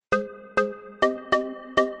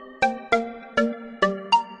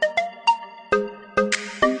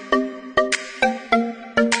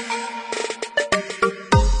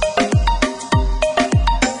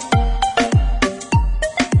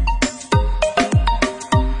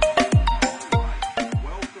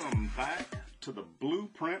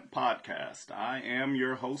podcast. I am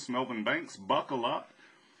your host, Melvin Banks. Buckle up.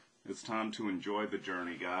 It's time to enjoy the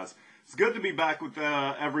journey, guys. It's good to be back with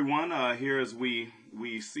everyone here as we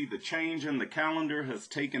see the change in the calendar has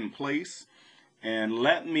taken place. And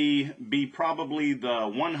let me be probably the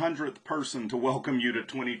 100th person to welcome you to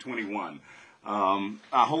 2021. I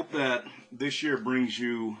hope that this year brings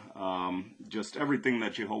you just everything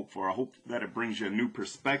that you hope for. I hope that it brings you a new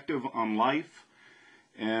perspective on life,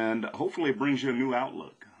 and hopefully it brings you a new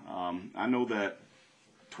outlook. I know that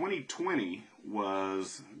 2020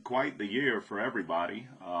 was quite the year for everybody.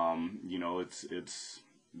 It's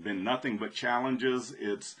been nothing but challenges.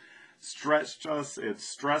 It's stretched us, it's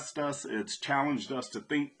stressed us, it's challenged us to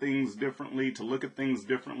think things differently, to look at things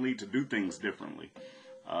differently, to do things differently.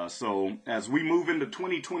 So as we move into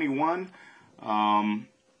 2021,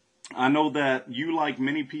 I know that you, like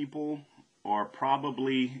many people, are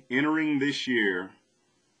probably entering this year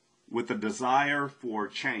with a desire for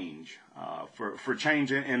change, for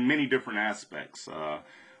change in many different aspects,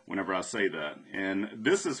 whenever I say that. And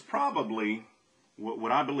this is probably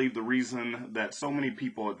what I believe the reason that so many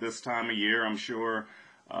people at this time of year, I'm sure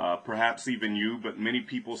perhaps even you, but many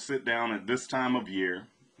people sit down at this time of year,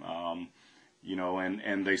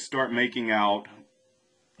 and they start making out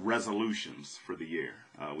resolutions for the year.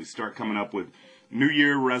 We start coming up with New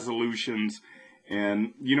Year resolutions.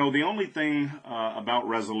 And, the only thing about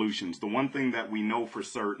resolutions, the one thing that we know for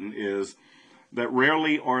certain is that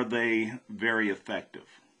rarely are they very effective.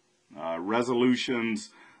 Resolutions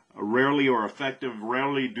rarely are effective,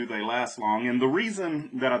 rarely do they last long. And the reason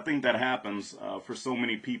that I think that happens for so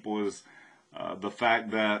many people is the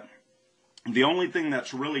fact that the only thing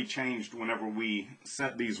that's really changed whenever we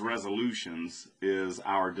set these resolutions is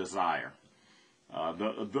our desire.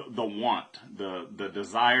 The want, the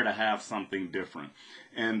desire to have something different.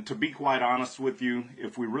 And to be quite honest with you,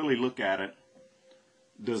 if we really look at it,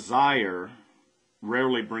 desire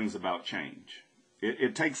rarely brings about change.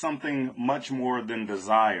 It takes something much more than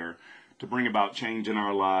desire to bring about change in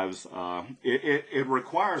our lives. It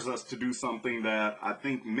requires us to do something that I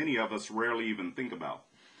think many of us rarely even think about,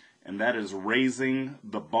 and that is raising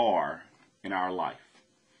the bar in our life.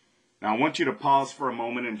 Now, I want you to pause for a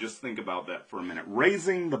moment and just think about that for a minute.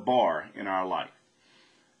 Raising the bar in our life.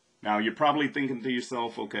 Now, you're probably thinking to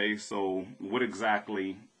yourself, okay, so what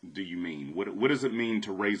exactly do you mean? What does it mean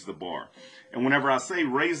to raise the bar? And whenever I say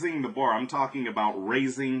raising the bar, I'm talking about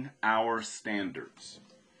raising our standards.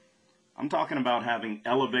 I'm talking about having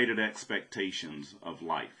elevated expectations of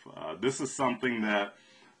life. This is something that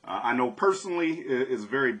I know personally is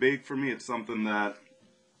very big for me. It's something that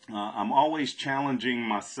I'm always challenging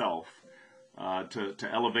myself to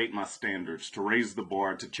elevate my standards, to raise the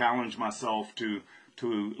bar, to challenge myself to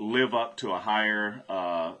live up to a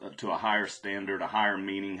higher standard, a higher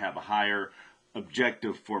meaning, have a higher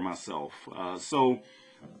objective for myself. So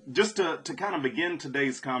just to kind of begin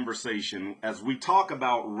today's conversation, as we talk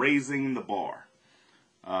about raising the bar,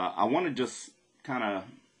 I want to just kind of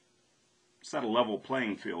set a level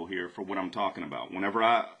playing field here for what I'm talking about. Whenever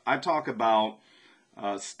I talk about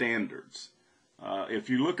standards, if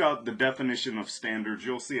you look up the definition of standards,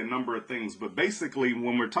 you'll see a number of things. But basically,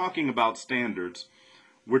 when we're talking about standards,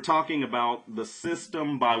 we're talking about the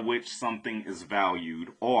system by which something is valued,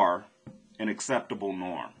 or an acceptable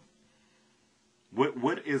norm.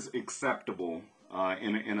 What is acceptable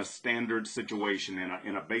in a standard situation,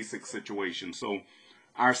 in a basic situation? So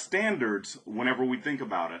our standards, whenever we think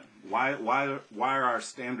about it, why are our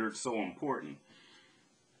standards so important?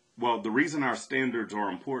 Well, the reason our standards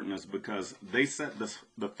are important is because they set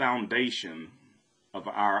the foundation of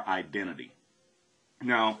our identity.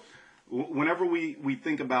 Now, whenever we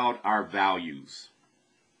think about our values,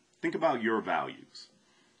 think about your values.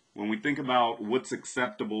 When we think about what's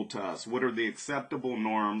acceptable to us, what are the acceptable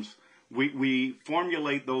norms, we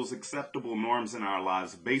formulate those acceptable norms in our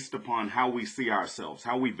lives based upon how we see ourselves,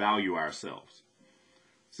 how we value ourselves.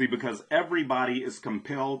 See, because everybody is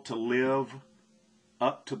compelled to live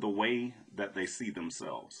up to the way that they see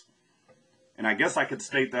themselves. And I guess I could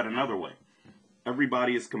state that another way.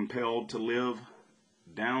 Everybody is compelled to live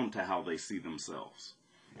down to how they see themselves.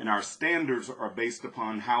 And our standards are based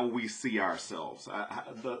upon how we see ourselves,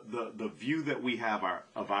 the view that we have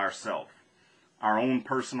of ourselves, our own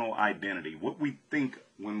personal identity, what we think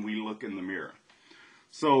when we look in the mirror.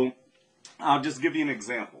 So I'll just give you an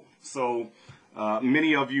example. So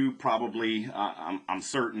many of you probably, I'm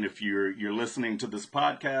certain if you're listening to this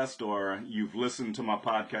podcast or you've listened to my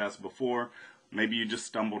podcast before, maybe you just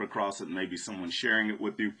stumbled across it, maybe someone's sharing it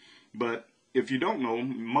with you. But if you don't know,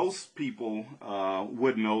 most people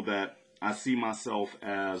would know that I see myself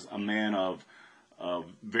as a man of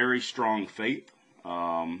very strong faith.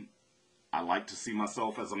 I like to see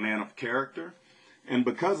myself as a man of character. And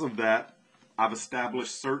because of that, I've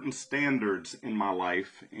established certain standards in my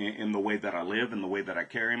life, in the way that I live, in the way that I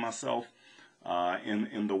carry myself,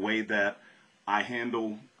 in the way that I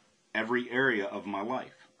handle every area of my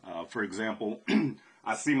life. For example,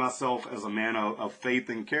 I see myself as a man of faith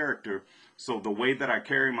and character. So the way that I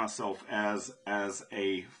carry myself as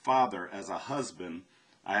a father, as a husband,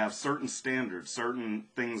 I have certain standards, certain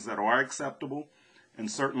things that are acceptable, and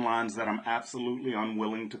certain lines that I'm absolutely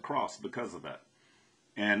unwilling to cross because of that.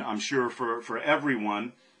 And I'm sure for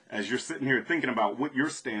everyone, as you're sitting here thinking about what your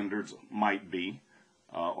standards might be,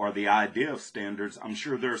 or the idea of standards, I'm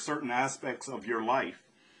sure there are certain aspects of your life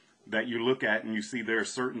that you look at and you see there are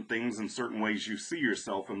certain things and certain ways you see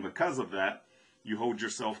yourself, and because of that, you hold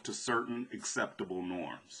yourself to certain acceptable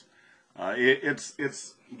norms.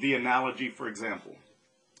 It's the analogy, for example,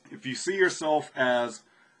 if you see yourself as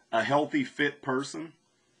a healthy, fit person,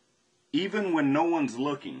 even when no one's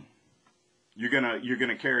looking, you're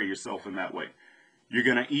gonna carry yourself in that way. You're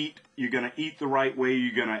gonna eat the right way,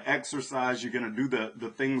 you're gonna exercise, you're gonna do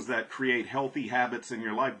the things that create healthy habits in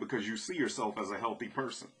your life because you see yourself as a healthy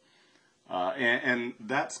person. And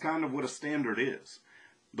that's kind of what a standard is.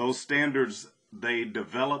 Those standards, they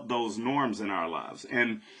develop those norms in our lives.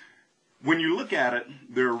 And when you look at it,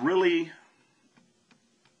 there are really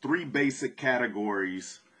three basic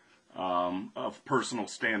categories of personal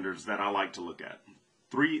standards that I like to look at.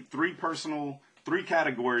 Three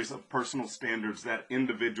categories of personal standards that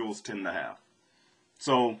individuals tend to have.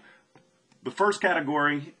 So the first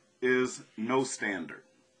category is no standard.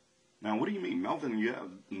 Now, what do you mean, Melvin? You have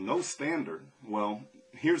no standard? Well,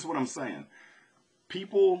 here's what I'm saying.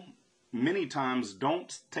 People many times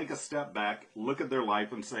don't take a step back, look at their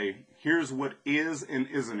life and say, here's what is and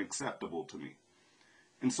isn't acceptable to me.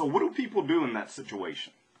 And so what do people do in that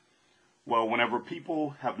situation? Well, whenever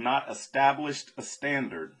people have not established a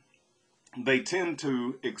standard, they tend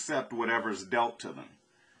to accept whatever's dealt to them.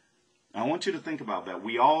 I want you to think about that.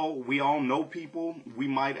 We all know people. We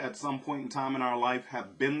might at some point in time in our life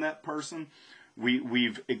have been that person.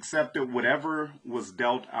 We've accepted whatever was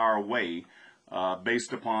dealt our way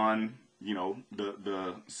based upon,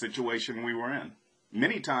 the situation we were in.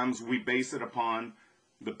 Many times we base it upon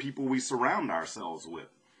the people we surround ourselves with.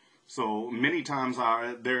 So many times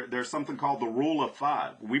there's something called the rule of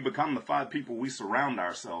five. We become the 5 people we surround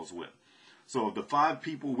ourselves with. So if the 5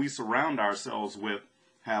 people we surround ourselves with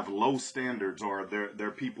have low standards, or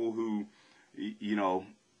they're people who,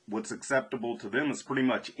 what's acceptable to them is pretty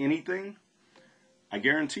much anything, I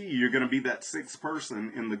guarantee you're going to be that 6th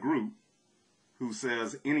person in the group who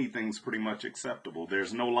says anything's pretty much acceptable.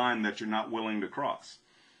 There's no line that you're not willing to cross.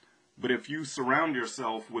 But if you surround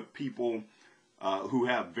yourself with people who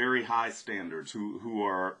have very high standards, who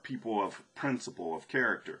are people of principle, of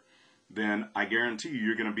character, then I guarantee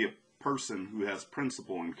you're going to be a person who has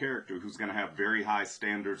principle and character, who's going to have very high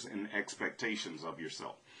standards and expectations of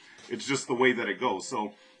yourself. It's just the way that it goes.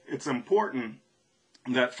 So it's important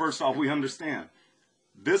that first off we understand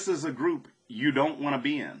this is a group you don't want to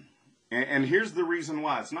be in. And here's the reason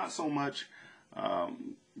why. It's not so much,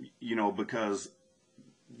 because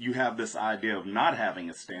you have this idea of not having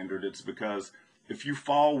a standard. It's because if you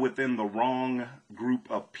fall within the wrong group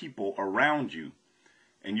of people around you,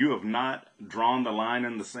 and you have not drawn the line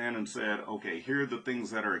in the sand and said, okay, here are the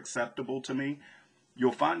things that are acceptable to me,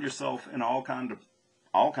 you'll find yourself in all kind of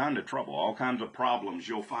trouble, all kinds of problems.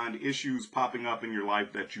 You'll find issues popping up in your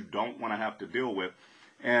life that you don't want to have to deal with.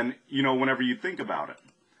 And, whenever you think about it,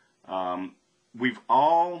 we've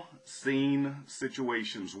all seen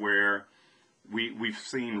situations where we've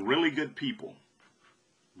seen really good people,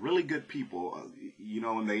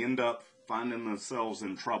 and they end up finding themselves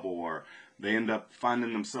in trouble, or they end up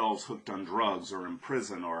finding themselves hooked on drugs or in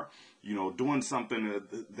prison, or, doing something,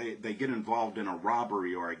 they get involved in a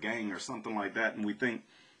robbery or a gang or something like that. And we think,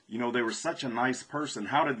 they were such a nice person.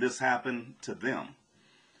 How did this happen to them?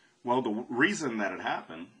 Well, the reason that it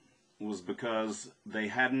happened was because they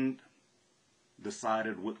hadn't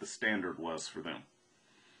decided what the standard was for them.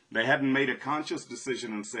 They hadn't made a conscious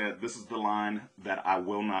decision and said, this is the line that I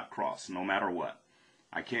will not cross, no matter what.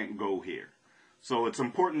 I can't go here. So it's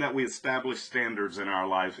important that we establish standards in our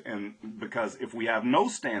life, and because if we have no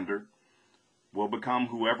standard, we'll become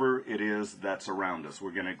whoever it is that's around us.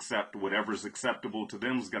 We're going to accept whatever's acceptable to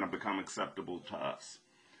them is going to become acceptable to us.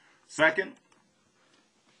 Second,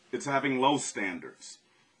 it's having low standards.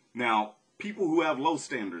 Now, people who have low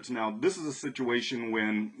standards. Now, this is a situation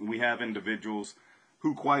when we have individuals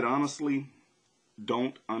who, quite honestly,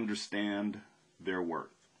 don't understand their worth.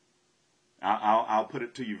 I'll put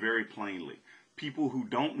it to you very plainly. people who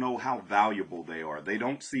don't know how valuable they are. They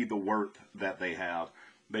don't see the worth that they have.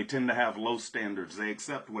 They tend to have low standards. They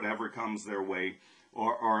accept whatever comes their way,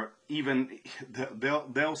 or even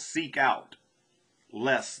they'll seek out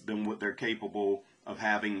less than what they're capable of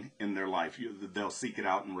having in their life. They'll seek it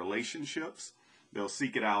out in relationships. They'll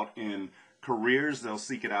seek it out in careers. They'll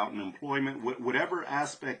seek it out in employment. Whatever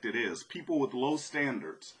aspect it is, people with low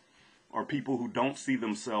standards are people who don't see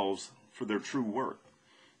themselves for their true worth.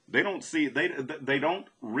 They don't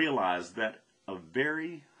realize that a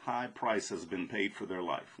very high price has been paid for their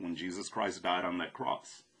life when Jesus Christ died on that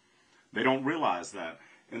cross. They don't realize that.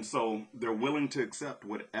 And so they're willing to accept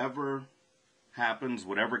whatever happens,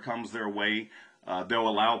 whatever comes their way. They'll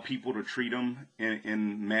allow people to treat them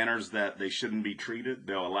in manners that they shouldn't be treated.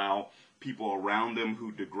 They'll allow people around them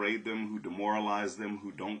who degrade them, who demoralize them,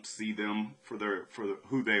 who don't see them for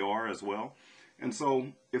who they are as well. And so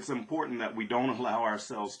it's important that we don't allow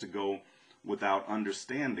ourselves to go without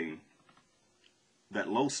understanding that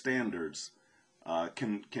low standards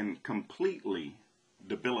can completely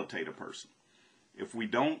debilitate a person. If we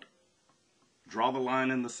don't draw the line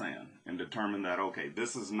in the sand and determine that, okay,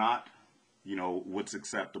 this is not, what's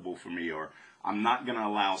acceptable for me, or I'm not going to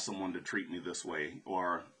allow someone to treat me this way,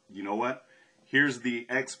 or, you know what, here's the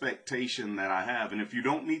expectation that I have. And if you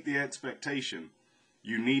don't meet the expectation,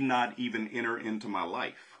 you need not even enter into my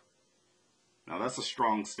life. Now, that's a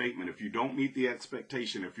strong statement. If you don't meet the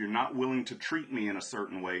expectation, if you're not willing to treat me in a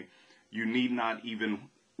certain way, you need not even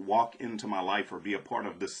walk into my life or be a part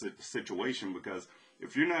of this situation, because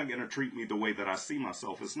if you're not going to treat me the way that I see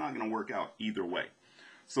myself, it's not going to work out either way.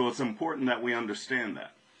 So it's important that we understand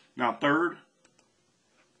that. Now, third,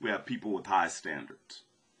 we have people with high standards.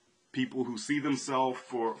 People who see themselves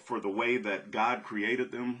for the way that God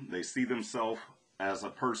created them. They see themselves as a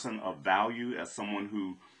person of value, as someone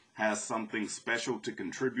who has something special to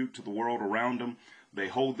contribute to the world around them. They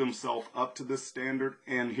hold themselves up to this standard.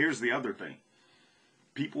 And here's the other thing.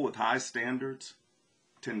 People with high standards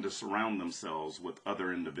tend to surround themselves with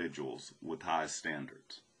other individuals with high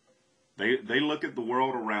standards. They look at the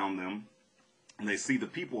world around them, and they see the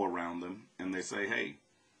people around them, and they say, hey,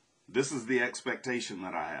 this is the expectation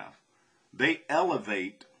that I have. They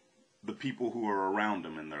elevate the people who are around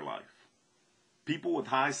them in their life. People with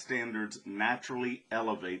high standards naturally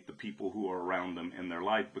elevate the people who are around them in their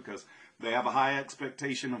life because they have a high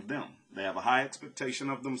expectation of them. They have a high expectation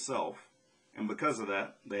of themselves, and because of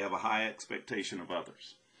that, they have a high expectation of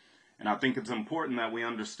others. And I think it's important that we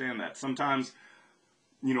understand that. Sometimes,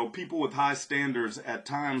 people with high standards at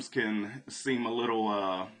times can seem a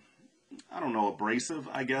little, abrasive,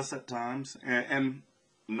 I guess, at times. And I'm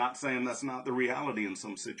not saying that's not the reality in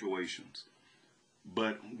some situations.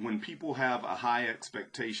 But when people have a high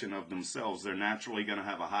expectation of themselves, they're naturally going to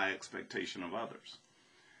have a high expectation of others.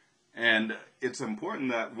 And it's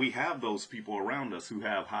important that we have those people around us who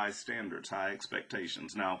have high standards, high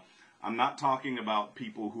expectations. Now, I'm not talking about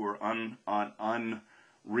people who are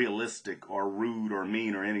unrealistic or rude or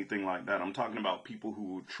mean or anything like that. I'm talking about people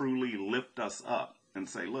who truly lift us up and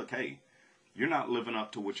say, look, hey, you're not living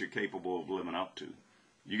up to what you're capable of living up to.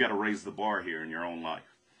 You got to raise the bar here in your own life.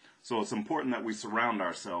 So it's important that we surround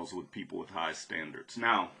ourselves with people with high standards.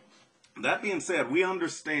 Now, that being said, we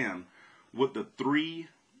understand what the three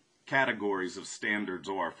categories of standards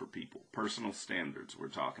are for people. Personal standards we're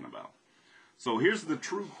talking about. So here's the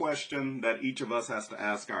true question that each of us has to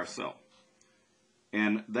ask ourselves.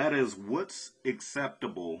 And that is, what's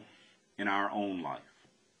acceptable in our own life?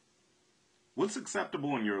 What's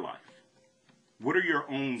acceptable in your life? What are your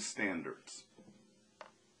own standards?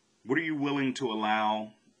 What are you willing to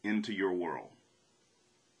allow into your world?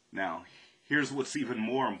 Now, here's what's even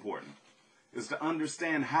more important, is to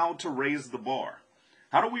understand how to raise the bar.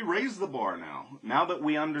 How do we raise the bar now? Now that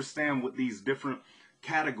we understand what these different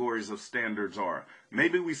categories of standards are.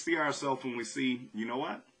 Maybe we see ourselves and we see, you know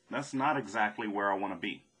what? That's not exactly where I want to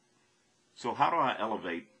be. So how do I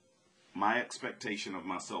elevate my expectation of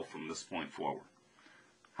myself from this point forward?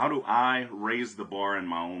 How do I raise the bar in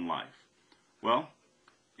my own life? Well,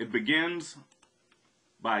 it begins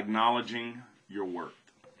by acknowledging your worth.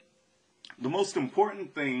 The most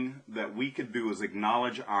important thing that we could do is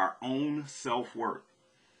acknowledge our own self-worth.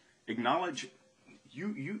 Acknowledge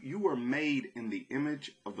you were made in the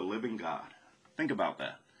image of the living God. Think about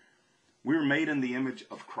that. We were made in the image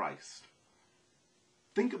of Christ.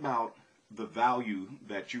 Think about the value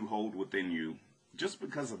that you hold within you just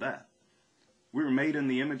because of that. We were made in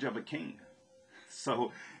the image of a king.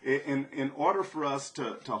 So in order for us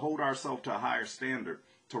to hold ourselves to a higher standard,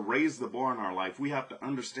 to raise the bar in our life, we have to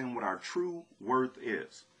understand what our true worth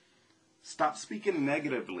is. Stop speaking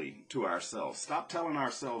negatively to ourselves. Stop telling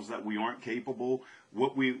ourselves that we aren't capable,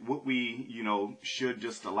 what we should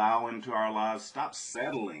just allow into our lives. Stop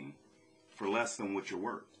settling for less than what you're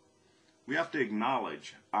worth. We have to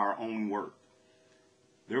acknowledge our own worth.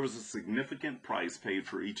 There was a significant price paid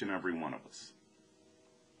for each and every one of us.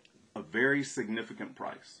 A very significant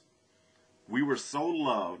price. We were so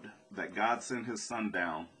loved that God sent his son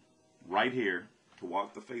down right here to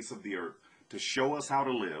walk the face of the earth, to show us how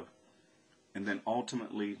to live, and then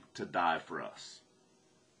ultimately to die for us.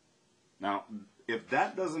 Now, if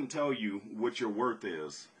that doesn't tell you what your worth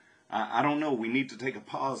is, I don't know. We need to take a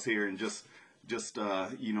pause here and just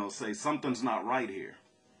say something's not right here.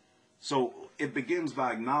 So it begins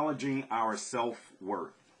by acknowledging our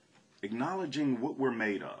self-worth, acknowledging what we're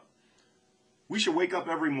made of. We should wake up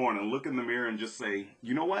every morning, look in the mirror, and just say,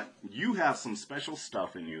 you know what? You have some special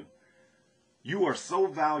stuff in you. You are so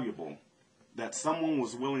valuable that someone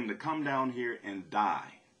was willing to come down here and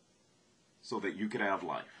die so that you could have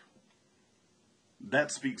life.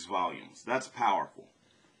 That speaks volumes. That's powerful.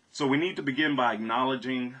 So we need to begin by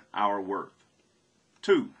acknowledging our worth.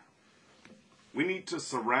 2, we need to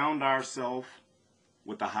surround ourselves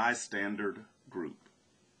with a high standard group.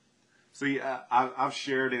 See, I've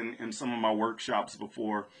shared in some of my workshops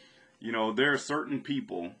before, there are certain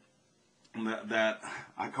people that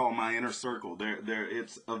I call my inner circle.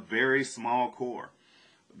 It's a very small core.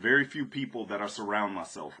 Very few people that I surround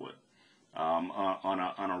myself with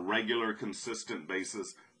on a regular, consistent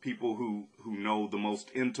basis. People who know the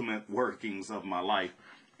most intimate workings of my life.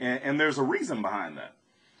 And there's a reason behind that.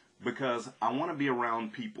 Because I want to be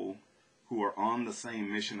around people who are on the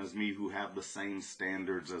same mission as me, who have the same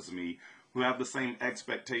standards as me, who have the same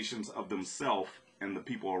expectations of themselves and the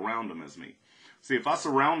people around them as me. See, if I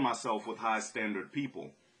surround myself with high standard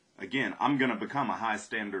people, again, I'm going to become a high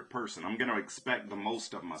standard person. I'm going to expect the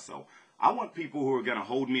most of myself. I want people who are going to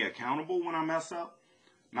hold me accountable when I mess up,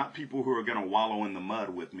 not people who are going to wallow in the mud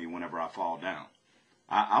with me whenever I fall down.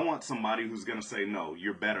 I want somebody who's going to say, no,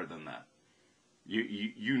 you're better than that.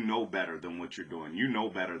 You know better than what you're doing. You know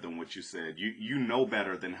better than what you said. You know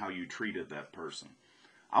better than how you treated that person.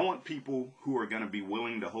 I want people who are going to be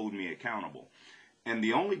willing to hold me accountable. And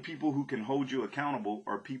the only people who can hold you accountable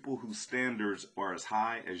are people whose standards are as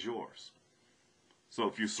high as yours. So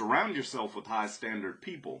if you surround yourself with high standard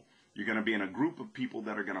people, you're going to be in a group of people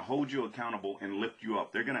that are going to hold you accountable and lift you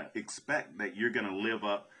up. They're going to expect that you're going to live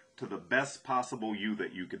up to the best possible you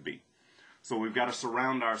that you could be. So we've got to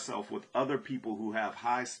surround ourselves with other people who have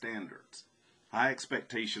high standards, high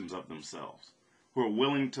expectations of themselves, who are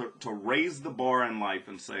willing to raise the bar in life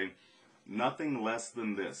and say, nothing less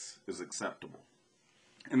than this is acceptable.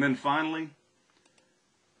 And then finally,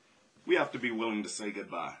 we have to be willing to say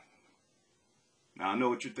goodbye. Now, I know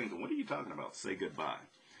what you're thinking. What are you talking about? Say goodbye.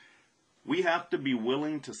 We have to be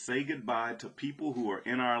willing to say goodbye to people who are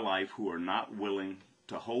in our life who are not willing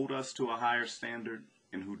to hold us to a higher standard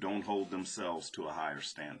and who don't hold themselves to a higher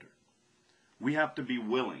standard. We have to be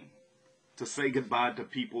willing to say goodbye to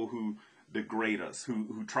people who degrade us,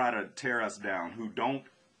 who try to tear us down, who don't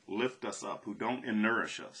lift us up, who don't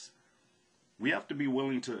nourish us. We have to be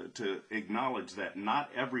willing to acknowledge that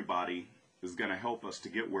not everybody is going to help us to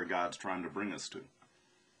get where God's trying to bring us to.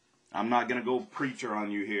 I'm not going to go preacher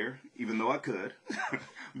on you here, even though I could.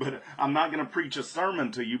 But I'm not going to preach a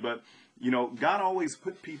sermon to you. But, God always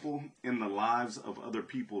put people in the lives of other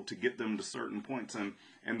people to get them to certain points.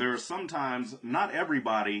 And there are sometimes not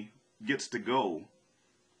everybody gets to go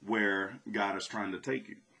where God is trying to take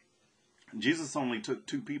you. Jesus only took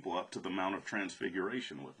 2 people up to the Mount of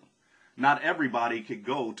Transfiguration with him. Not everybody could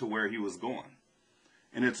go to where he was going.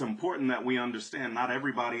 And it's important that we understand not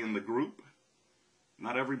everybody in the group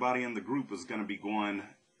is going to be going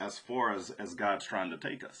as far as God's trying to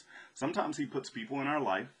take us. Sometimes he puts people in our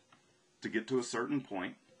life to get to a certain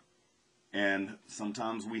point, and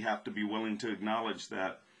sometimes we have to be willing to acknowledge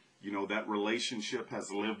that, that relationship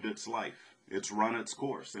has lived its life. It's run its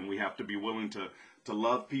course, and we have to be willing to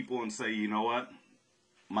love people and say, you know what,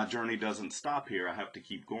 my journey doesn't stop here. I have to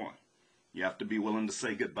keep going. You have to be willing to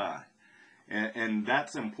say goodbye. And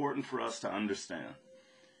that's important for us to understand.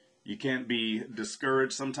 You can't be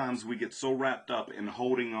discouraged. Sometimes we get so wrapped up in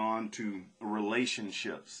holding on to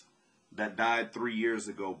relationships that died 3 years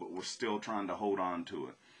ago, but we're still trying to hold on to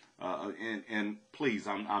it. And please,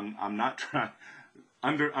 I'm not trying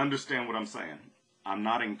understand what I'm saying. I'm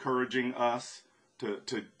not encouraging us to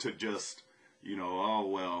just, you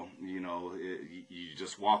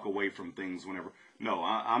just walk away from things whenever. No,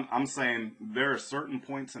 I'm saying there are certain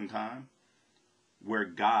points in time where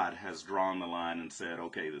God has drawn the line and said,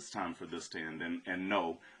 okay, it's time for this to end. And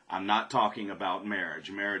no, I'm not talking about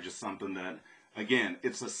marriage. Marriage is something that, again,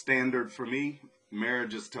 it's a standard for me.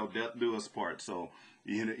 Marriage is till death do us part. So,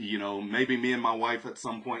 you know, maybe me and my wife at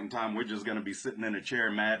some point in time, we're just going to be sitting in a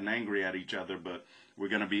chair mad and angry at each other, but we're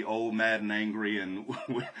going to be old, mad, and angry, and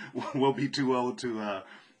we'll be too old to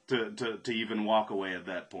even walk away at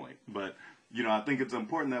that point. But, you know, I think it's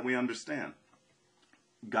important that we understand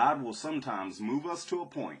God will sometimes move us to a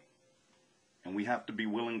point, and we have to be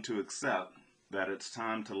willing to accept that it's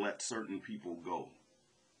time to let certain people go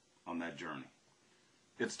on that journey.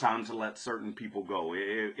 It's time to let certain people go.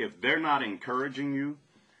 If they're not encouraging you,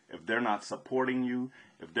 if they're not supporting you,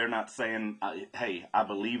 if they're not saying, hey, I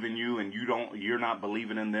believe in you, and you're not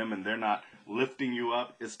believing in them, and they're not lifting you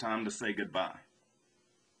up, it's time to say goodbye.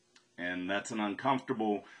 And that's an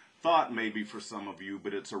uncomfortable thought maybe for some of you,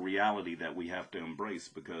 but it's a reality that we have to embrace,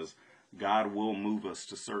 because God will move us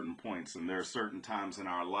to certain points, and there are certain times in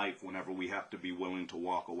our life whenever we have to be willing to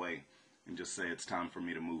walk away and just say it's time for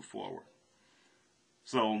me to move forward.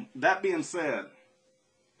 So that being said,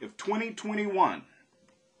 if 2021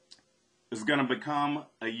 is going to become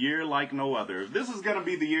a year like no other, if this is going to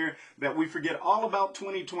be the year that we forget all about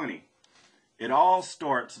 2020, it all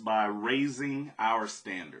starts by raising our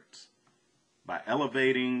standards, by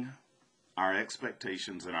elevating our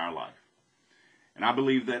expectations in our life. And I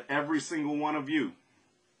believe that every single one of you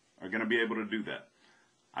are going to be able to do that.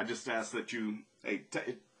 I just ask that you, hey,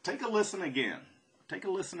 take a listen again. Take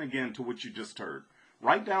a listen again to what you just heard.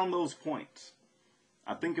 Write down those points.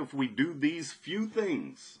 I think if we do these few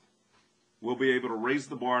things, we'll be able to raise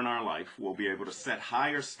the bar in our life. We'll be able to set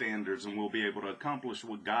higher standards, and we'll be able to accomplish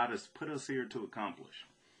what God has put us here to accomplish.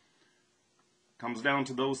 Comes down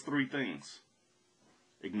to those three things.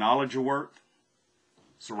 Acknowledge your worth,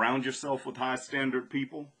 surround yourself with high standard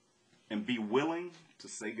people, and be willing to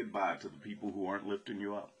say goodbye to the people who aren't lifting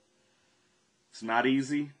you up. It's not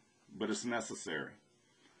easy, but it's necessary.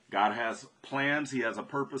 God has plans. He has a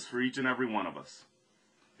purpose for each and every one of us.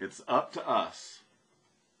 It's up to us.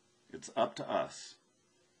 It's up to us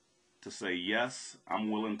to say, yes,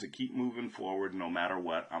 I'm willing to keep moving forward no matter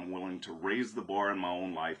what. I'm willing to raise the bar in my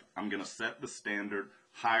own life. I'm going to set the standard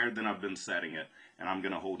higher than I've been setting it, and I'm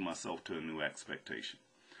going to hold myself to a new expectation.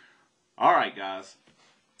 All right, guys.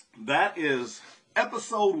 That is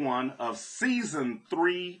episode 1 of season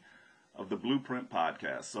 3 of the Blueprint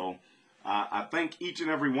Podcast. So I thank each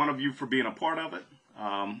and every one of you for being a part of it.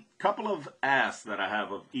 Couple of asks that I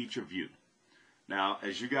have of each of you. Now,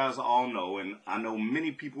 as you guys all know, and I know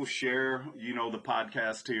many people share, the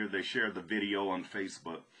podcast here. They share the video on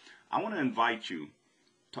Facebook. I want to invite you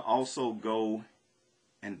to also go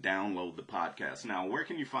and download the podcast. Now, where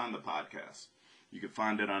can you find the podcast? You can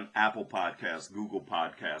find it on Apple Podcasts, Google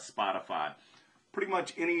Podcasts, Spotify. Pretty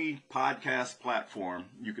much any podcast platform,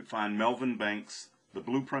 you could find Melvin Banks, the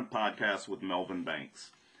Blueprint Podcast with Melvin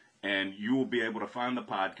Banks. And you will be able to find the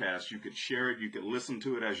podcast. You could share it. You could listen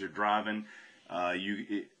to it as you're driving.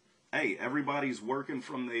 Hey, everybody's working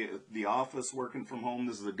from the office, working from home.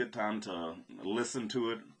 This is a good time to listen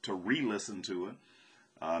to it, to re-listen to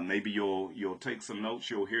it. Maybe you'll take some notes.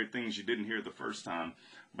 You'll hear things you didn't hear the first time.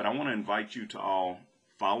 But I want to invite you to all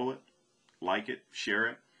follow it, like it, share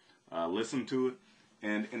it, listen to it,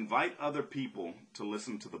 and invite other people to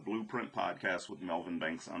listen to the Blueprint Podcast with Melvin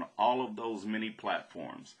Banks on all of those many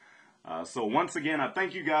platforms. So once again, I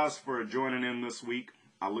thank you guys for joining in this week.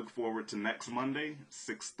 I look forward to next Monday,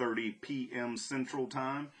 6:30 p.m. Central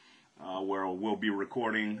Time, where we'll be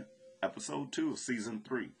recording episode 2 of season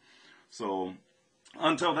 3. So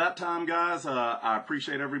until that time, guys, I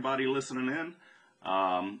appreciate everybody listening in.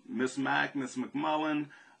 Miss Mac, Miss McMullen,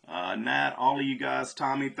 Nat, all of you guys,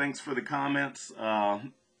 Tommy, thanks for the comments.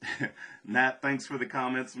 Nat, thanks for the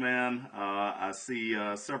comments, man. I see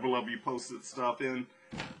several of you posted stuff in.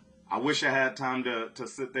 I wish I had time to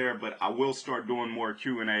sit there, but I will start doing more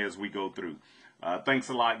Q&A as we go through. Thanks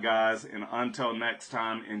a lot, guys, and until next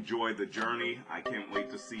time, enjoy the journey. I can't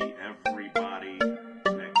wait to see everybody